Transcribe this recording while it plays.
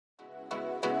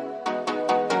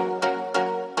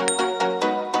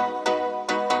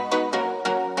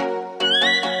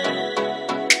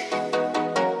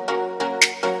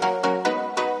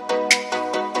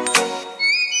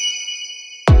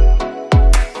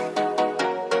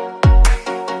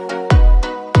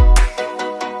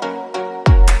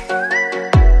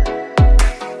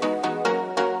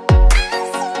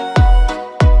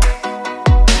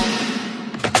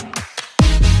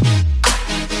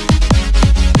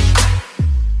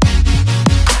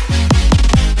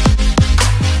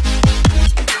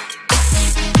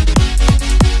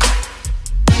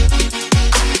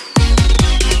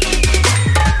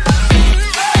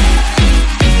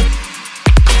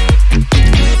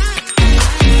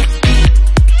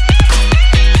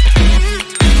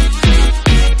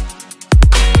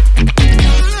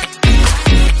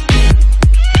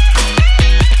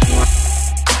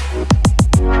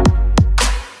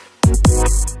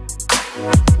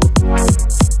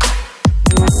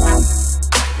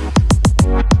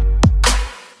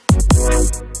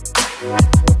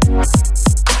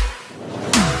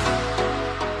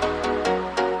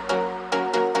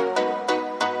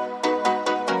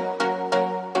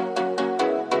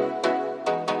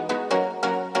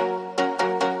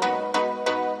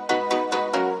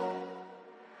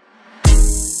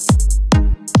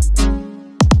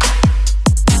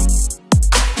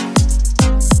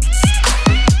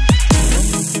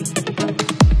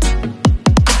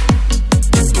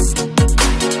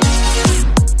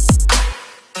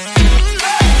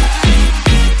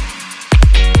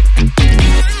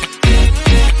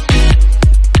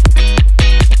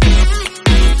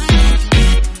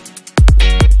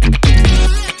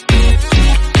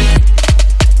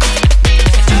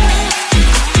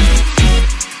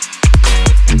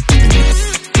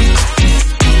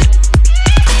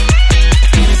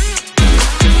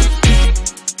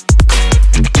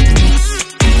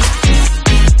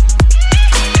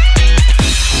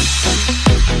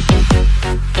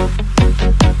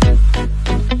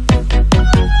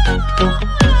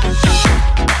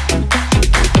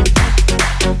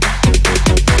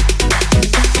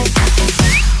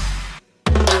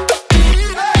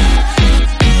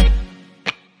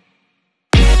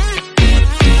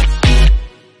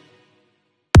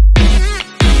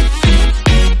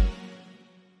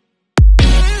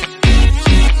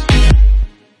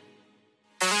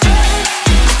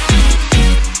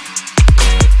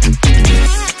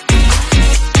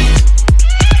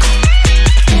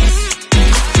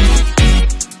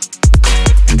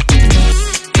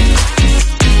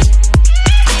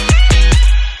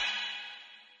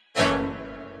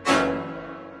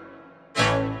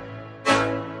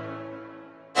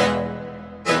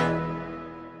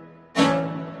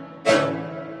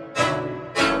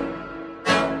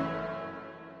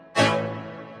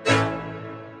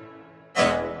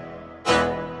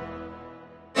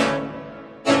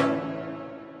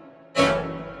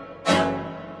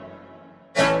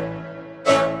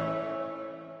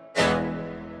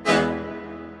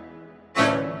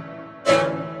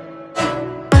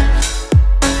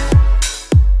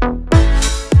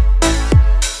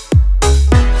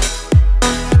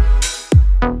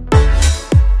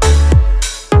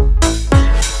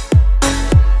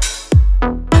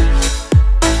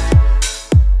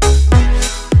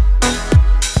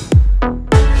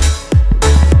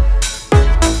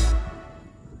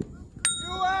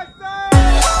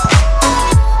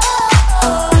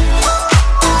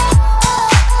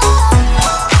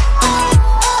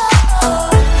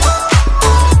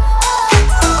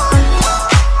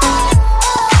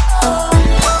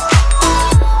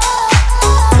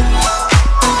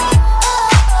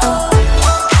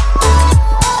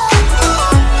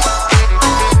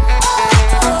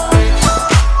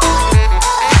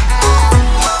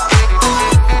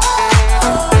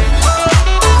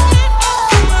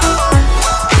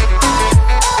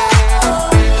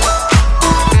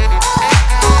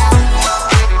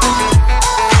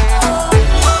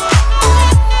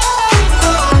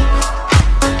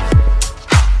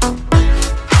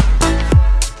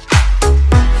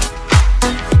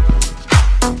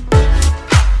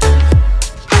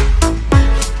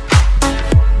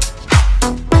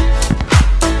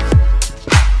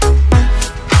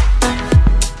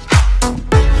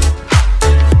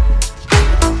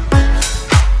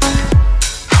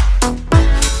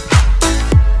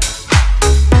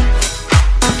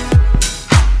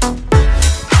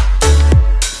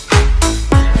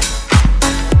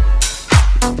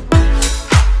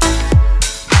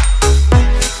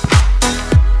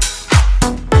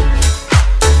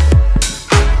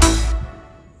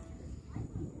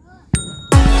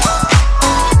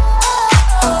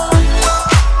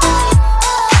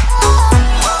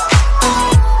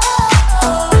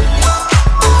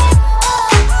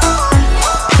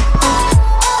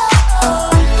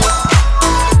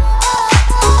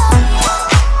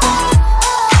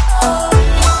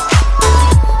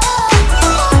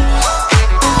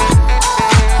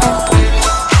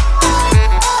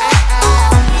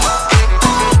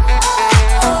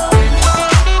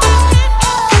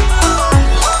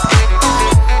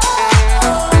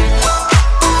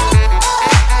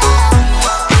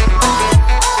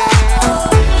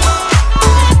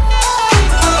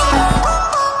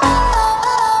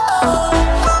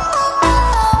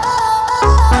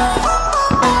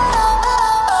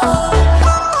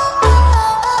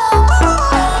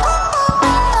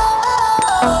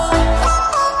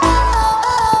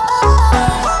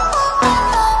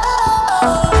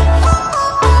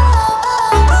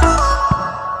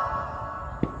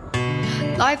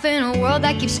Life in a world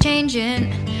that keeps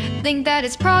changing. Think that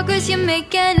it's progress you're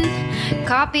making.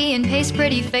 Copy and paste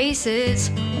pretty faces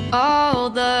all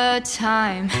the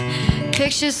time.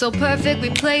 Pictures so perfect we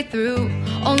play through,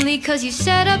 only cause you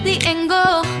set up the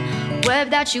angle. Web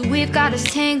that you weave got us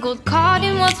tangled, caught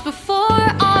in what's before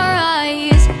our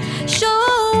eyes. Show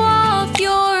off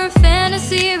your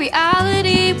fantasy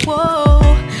reality, whoa,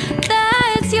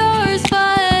 that's yours,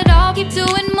 but I'll keep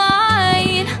doing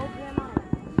mine.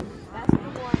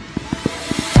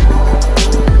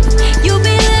 You'll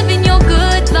be living your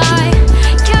good life,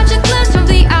 catch a glimpse from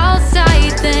the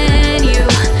outside, then you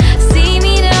see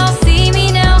me now, see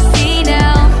me now, see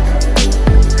now.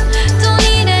 Don't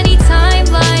need any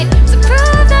timeline to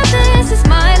prove that this is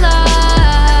my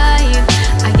life.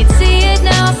 I can see it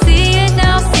now, see it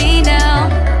now, see now.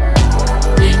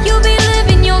 You'll be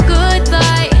living your good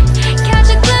life, catch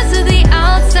a glimpse of the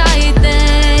outside,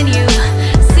 then you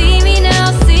see me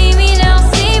now, see me now,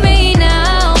 see me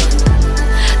now.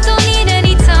 Don't need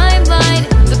any timeline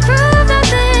to prove that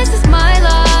this is my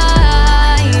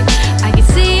life. I can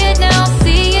see it now,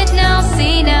 see it now,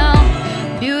 see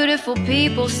now. Beautiful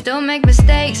people still make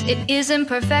mistakes. It isn't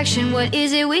perfection, what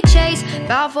is it we chase?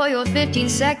 Bow for your 15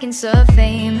 seconds of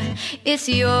fame. It's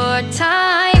your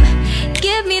time.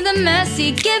 Give me the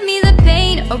messy, give me the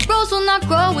pain. A rose will not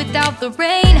grow without the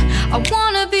rain. I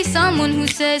wanna be someone who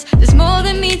says there's more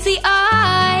than meets the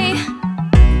eye.